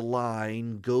drawing the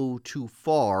line, go too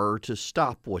far to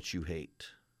stop what you hate?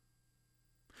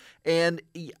 And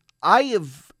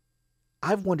I've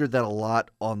wondered that a lot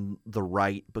on the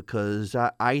right because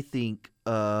I think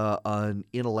an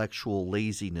intellectual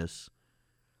laziness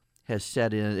has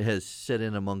set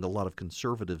in among a lot of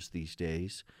conservatives these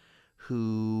days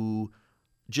who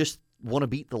just want to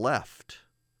beat the left.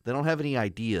 They don't have any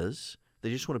ideas. They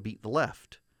just want to beat the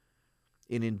left.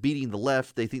 And in beating the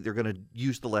left, they think they're going to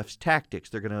use the left's tactics.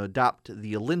 They're going to adopt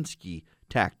the Alinsky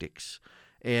tactics.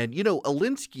 And, you know,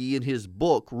 Alinsky, in his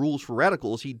book, Rules for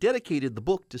Radicals, he dedicated the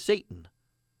book to Satan.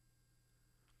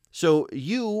 So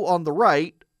you, on the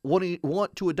right,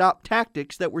 want to adopt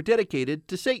tactics that were dedicated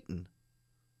to Satan.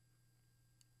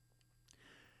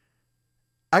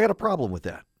 I got a problem with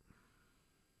that.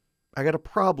 I got a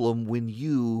problem when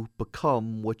you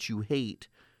become what you hate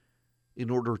in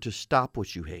order to stop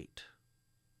what you hate.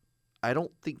 I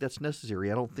don't think that's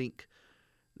necessary. I don't think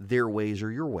their ways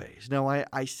are your ways. Now,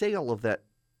 I say all of that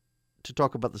to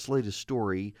talk about this latest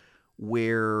story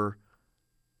where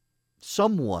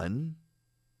someone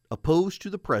opposed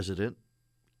to the president,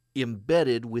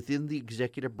 embedded within the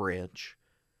executive branch,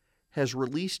 has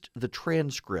released the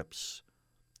transcripts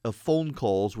of phone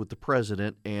calls with the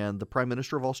president and the Prime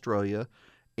Minister of Australia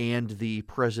and the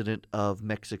President of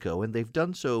Mexico. And they've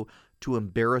done so to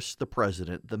embarrass the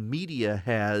president. The media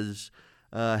has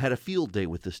had a field day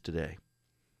with this today.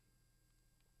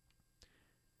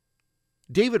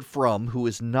 David Frum, who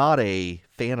is not a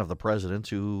fan of the president,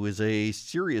 who is a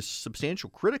serious, substantial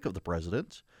critic of the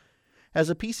president, has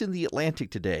a piece in The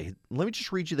Atlantic today. Let me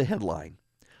just read you the headline.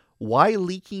 Why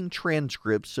leaking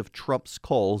transcripts of Trump's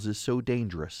calls is so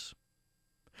dangerous.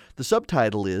 The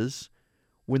subtitle is,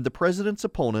 When the president's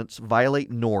opponents violate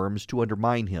norms to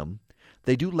undermine him,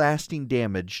 they do lasting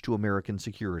damage to American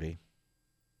security.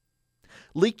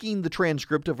 Leaking the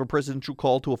transcript of a presidential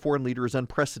call to a foreign leader is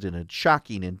unprecedented,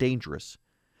 shocking, and dangerous.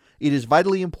 It is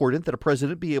vitally important that a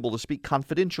president be able to speak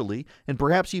confidentially, and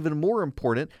perhaps even more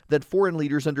important, that foreign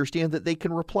leaders understand that they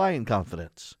can reply in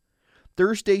confidence.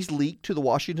 Thursday's leak to the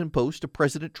Washington Post of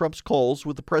President Trump's calls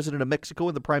with the President of Mexico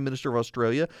and the Prime Minister of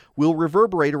Australia will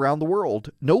reverberate around the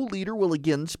world. No leader will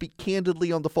again speak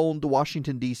candidly on the phone to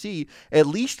Washington, D.C., at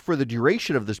least for the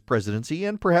duration of this presidency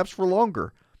and perhaps for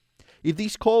longer. If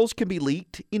these calls can be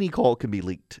leaked, any call can be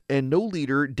leaked, and no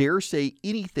leader dare say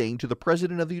anything to the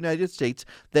President of the United States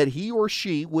that he or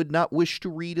she would not wish to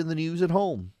read in the news at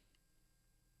home.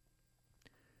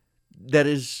 That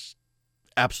is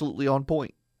absolutely on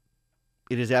point.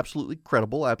 It is absolutely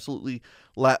credible, absolutely.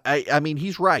 I mean,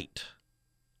 he's right.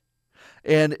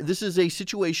 And this is a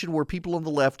situation where people on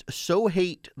the left so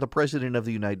hate the President of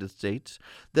the United States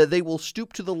that they will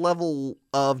stoop to the level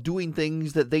of doing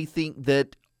things that they think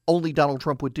that only Donald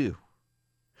Trump would do.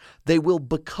 They will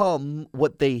become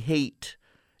what they hate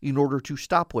in order to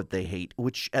stop what they hate,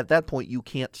 which at that point you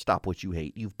can't stop what you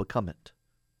hate. You've become it.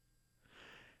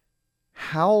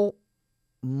 How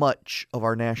much of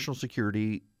our national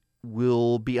security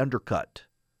will be undercut,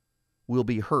 will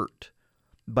be hurt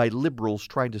by liberals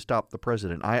trying to stop the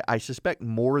president? I suspect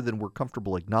more than we're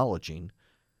comfortable acknowledging.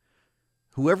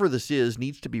 Whoever this is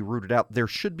needs to be rooted out. There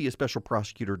should be a special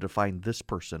prosecutor to find this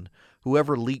person.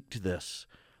 Whoever leaked this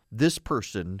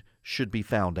person should be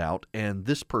found out, and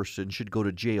this person should go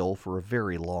to jail for a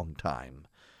very long time.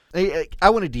 I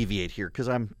want to deviate here because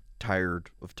I'm tired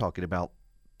of talking about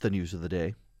the news of the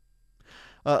day.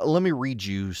 Let me read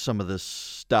you some of this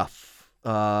stuff,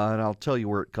 and I'll tell you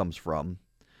where it comes from.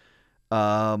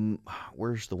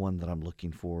 Where's the one that I'm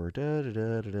looking for?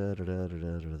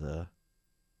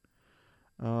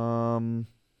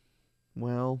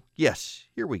 Well, yes,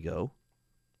 here we go.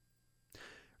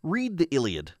 Read the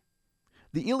Iliad.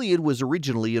 The Iliad was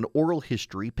originally an oral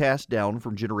history passed down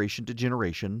from generation to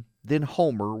generation. Then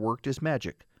Homer worked his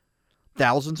magic.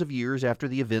 Thousands of years after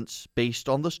the events based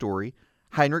on the story,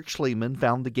 Heinrich Schliemann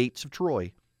found the gates of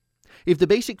Troy. If the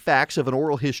basic facts of an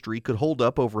oral history could hold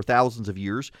up over thousands of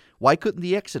years, why couldn't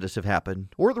the Exodus have happened,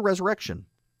 or the resurrection?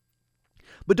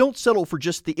 But don't settle for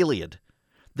just the Iliad.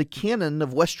 The canon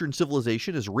of Western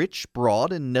civilization is rich,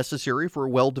 broad, and necessary for a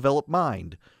well-developed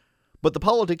mind. But the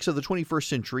politics of the 21st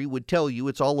century would tell you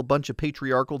it's all a bunch of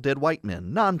patriarchal dead white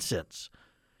men. Nonsense.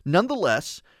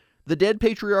 Nonetheless, the dead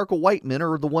patriarchal white men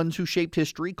are the ones who shaped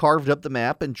history, carved up the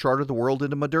map, and charted the world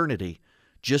into modernity.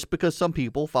 Just because some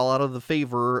people fall out of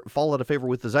favor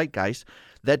with the zeitgeist,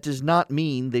 that does not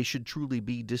mean they should truly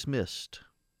be dismissed.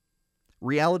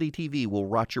 Reality TV will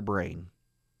rot your brain.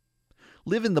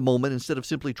 Live in the moment instead of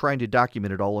simply trying to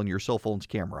document it all on your cell phone's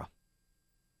camera.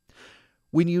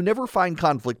 When you never find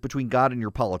conflict between God and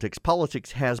your politics,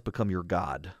 politics has become your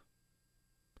God.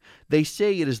 They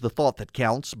say it is the thought that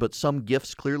counts, but some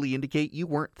gifts clearly indicate you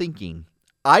weren't thinking.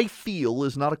 I feel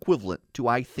is not equivalent to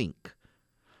I think.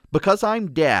 Because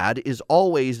I'm dad is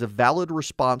always a valid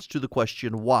response to the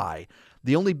question why.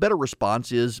 The only better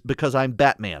response is because I'm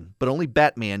Batman, but only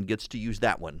Batman gets to use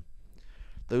that one.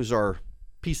 Those are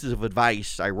pieces of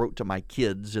advice I wrote to my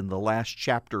kids in the last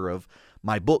chapter of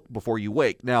my book, Before You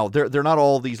Wake. Now, they're not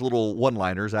all these little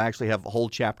one-liners. I actually have whole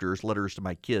chapters, letters to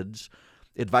my kids,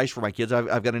 advice for my kids.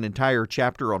 I've got an entire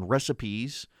chapter on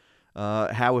recipes,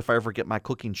 how if I ever get my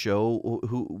cooking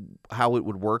show, how it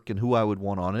would work and who I would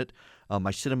want on it.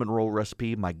 My cinnamon roll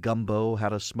recipe, my gumbo, how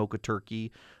to smoke a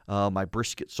turkey, my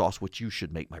brisket sauce, which you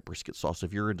should make my brisket sauce.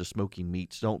 If you're into smoking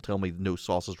meats, don't tell me no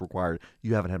sauce is required.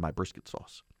 You haven't had my brisket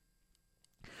sauce.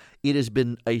 It has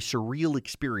been a surreal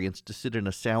experience to sit in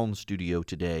a sound studio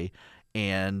today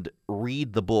and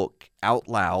read the book out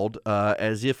loud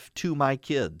as if to my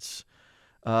kids.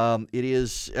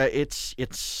 It's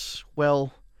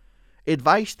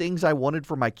advice, things I wanted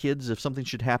for my kids if something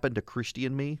should happen to Christy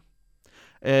and me.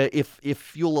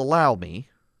 If you'll allow me,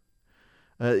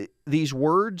 these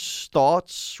words,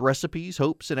 thoughts, recipes,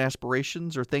 hopes, and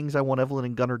aspirations are things I want Evelyn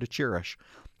and Gunnar to cherish.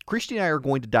 Christy and I are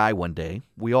going to die one day.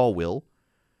 We all will.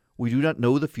 We do not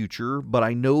know the future, but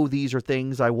I know these are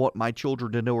things I want my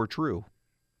children to know are true.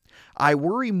 I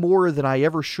worry more than I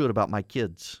ever should about my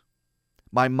kids.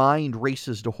 My mind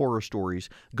races to horror stories.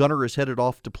 Gunnar is headed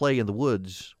off to play in the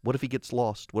woods. What if he gets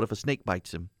lost? What if a snake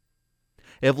bites him?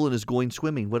 Evelyn is going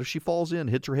swimming. What if she falls in,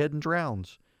 hits her head, and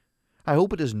drowns? I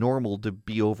hope it is normal to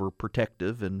be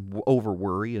overprotective and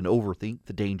over-worry and overthink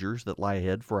the dangers that lie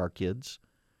ahead for our kids.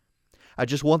 I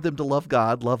just want them to love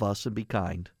God, love us, and be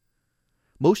kind.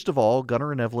 Most of all,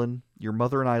 Gunnar and Evelyn, your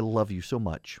mother and I love you so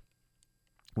much.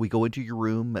 We go into your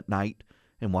room at night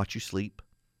and watch you sleep.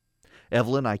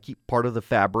 Evelyn, I keep part of the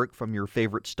fabric from your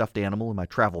favorite stuffed animal in my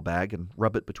travel bag and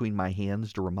rub it between my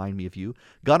hands to remind me of you.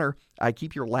 Gunnar, I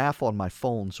keep your laugh on my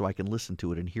phone so I can listen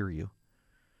to it and hear you.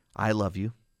 I love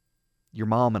you. Your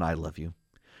mom and I love you.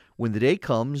 When the day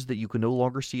comes that you can no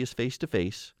longer see us face to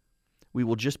face, we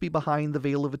will just be behind the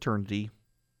veil of eternity,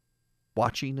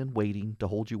 watching and waiting to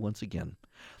hold you once again.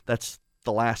 That's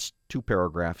the last two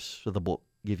paragraphs of the book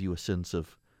give you a sense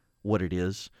of what it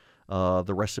is.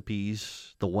 The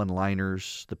recipes, the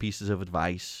one-liners, the pieces of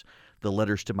advice, the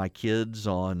letters to my kids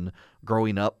on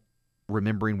growing up,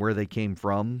 remembering where they came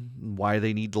from, why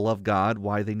they need to love God,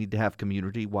 why they need to have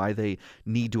community, why they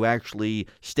need to actually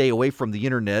stay away from the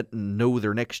internet and know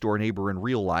their next-door neighbor in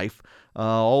real life.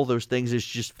 All those things is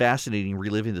just fascinating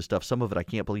reliving the stuff. Some of it I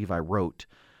can't believe I wrote.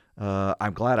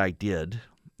 I'm glad I did.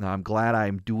 I'm glad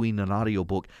I'm doing an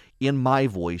audiobook in my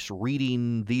voice,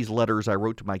 reading these letters I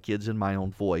wrote to my kids in my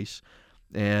own voice.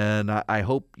 And I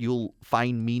hope you'll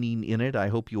find meaning in it. I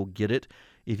hope you'll get it.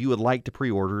 If you would like to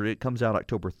pre-order it, it comes out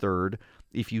October 3rd.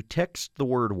 If you text the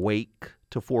word WAKE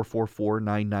to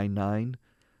 444-999,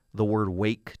 the word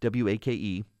WAKE,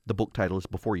 W-A-K-E, the book title is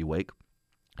Before You Wake,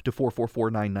 to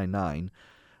 444-999,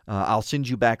 I'll send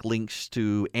you back links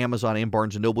to Amazon and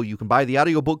Barnes & Noble. You can buy the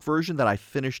audiobook version that I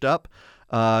finished up.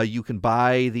 You can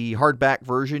buy the hardback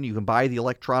version. You can buy the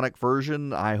electronic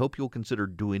version. I hope you'll consider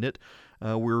doing it.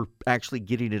 We're actually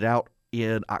getting it out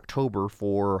in October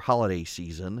for holiday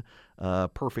season.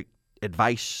 Perfect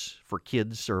advice for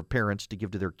kids or parents to give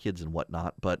to their kids and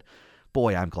whatnot. But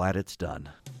boy, I'm glad it's done.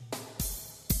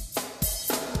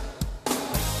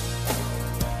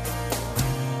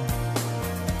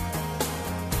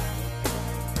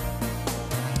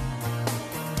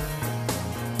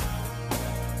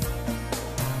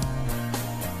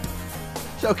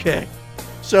 Okay,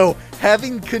 so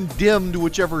having condemned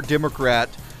whichever Democrat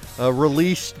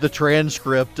released the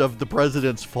transcript of the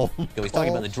president's phone call. He's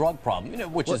talking about the drug problem,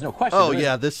 which is no question. Oh,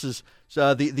 yeah, this is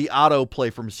the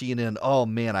autoplay from CNN. Oh,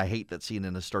 man, I hate that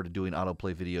CNN has started doing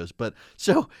autoplay videos. But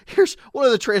so here's one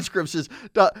of the transcripts is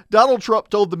Donald Trump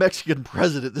told the Mexican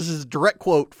president, this is a direct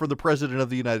quote from the president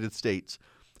of the United States,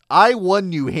 "I won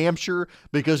New Hampshire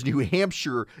because New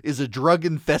Hampshire is a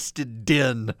drug-infested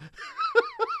den."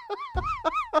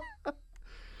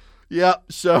 Yeah,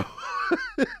 so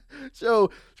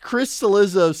Chris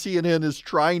Cillizza of CNN is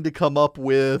trying to come up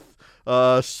with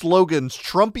slogans,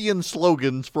 Trumpian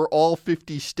slogans for all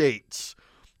 50 states.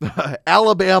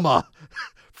 Alabama,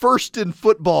 first in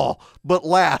football, but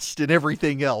last in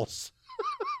everything else.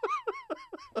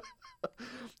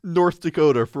 North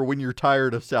Dakota, for when you're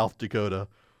tired of South Dakota.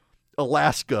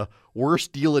 Alaska,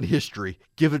 worst deal in history.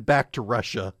 Give it back to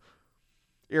Russia.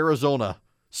 Arizona,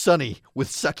 sunny with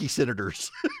sucky senators.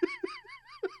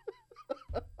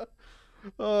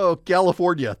 Oh,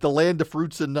 California, the land of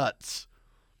fruits and nuts.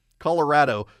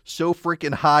 Colorado, so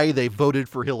freaking high they voted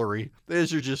for Hillary.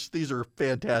 These are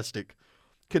fantastic.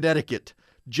 Connecticut,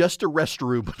 just a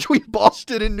restroom between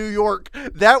Boston and New York.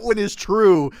 That one is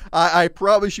true. I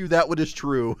promise you that one is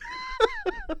true.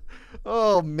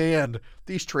 Oh, man,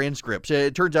 these transcripts.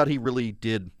 It turns out he really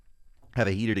did have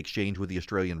a heated exchange with the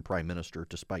Australian Prime Minister,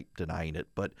 despite denying it.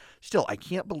 But still, I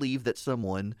can't believe that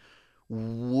someone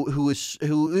who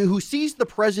sees the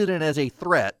president as a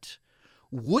threat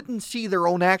wouldn't see their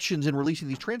own actions in releasing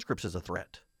these transcripts as a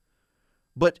threat.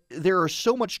 But there is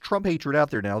so much Trump hatred out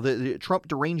there now, the Trump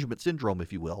derangement syndrome,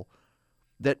 if you will,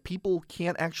 that people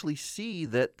can't actually see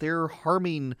that they're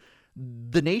harming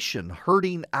the nation,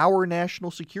 hurting our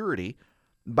national security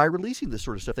by releasing this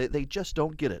sort of stuff. They just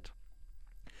don't get it.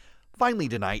 Finally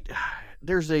tonight,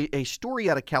 there's a story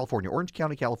out of California, Orange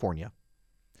County, California.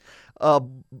 A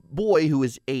boy who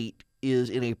is 8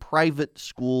 is in a private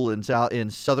school in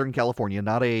Southern California,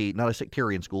 not a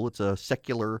sectarian school. It's a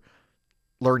secular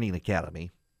learning academy,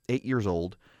 8 years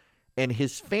old. And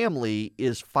his family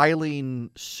is filing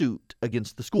suit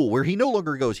against the school, where he no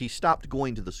longer goes. He stopped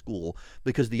going to the school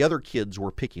because the other kids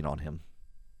were picking on him.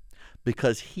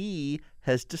 Because he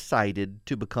has decided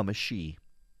to become a she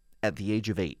at the age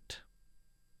of 8.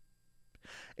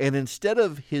 And instead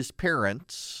of his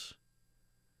parents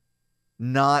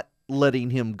not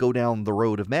letting him go down the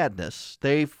road of madness,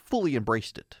 they've fully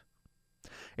embraced it.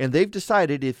 And they've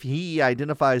decided if he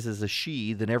identifies as a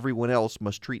she, then everyone else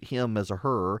must treat him as a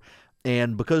her.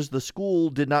 And because the school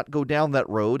did not go down that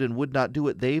road and would not do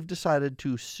it, they've decided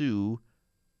to sue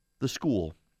the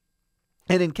school.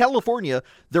 And in California,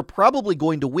 they're probably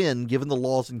going to win, given the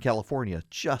laws in California.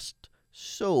 Just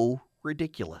so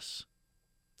ridiculous.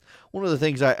 One of the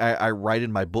things I write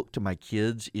in my book to my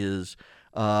kids is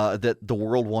that the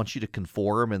world wants you to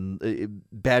conform and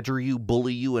badger you,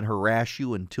 bully you, and harass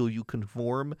you until you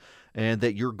conform, and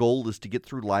that your goal is to get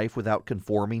through life without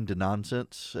conforming to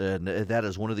nonsense. And that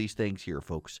is one of these things here,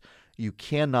 folks. You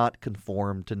cannot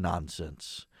conform to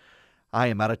nonsense. I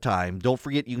am out of time. Don't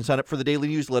forget, you can sign up for the daily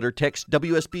newsletter. Text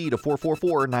WSB to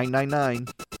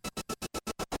 444-999.